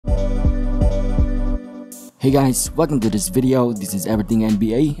Hey guys, welcome to this video. This is Everything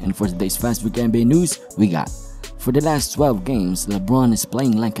NBA, and for today's fast break NBA news, we got for the last 12 games, LeBron is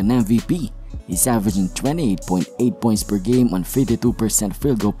playing like an MVP. He's averaging 28.8 points per game on 52%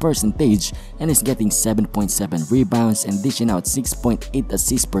 field goal percentage and is getting 7.7 rebounds and dishing out 6.8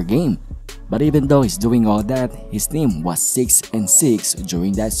 assists per game. But even though he's doing all that, his team was 6-6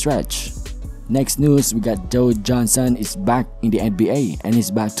 during that stretch. Next news, we got Joe Johnson is back in the NBA and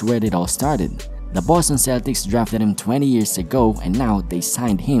is back to where it all started. The Boston Celtics drafted him 20 years ago and now they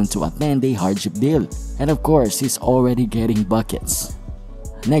signed him to a 10-day hardship deal. And of course, he's already getting buckets.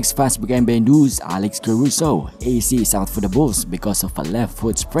 Next fast break NBA news, Alex Caruso. AC is out for the Bulls because of a left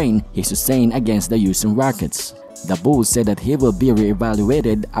foot sprain he sustained against the Houston Rockets. The Bulls said that he will be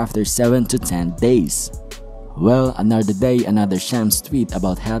re-evaluated after 7 to 10 days. Well, another day, another Shams tweet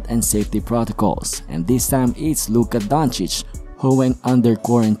about health and safety protocols, and this time it's Luka who went under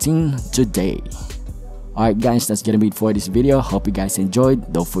quarantine today. Alright guys, that's gonna be it for this video. Hope you guys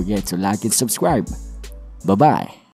enjoyed. Don't forget to like and subscribe. Bye bye.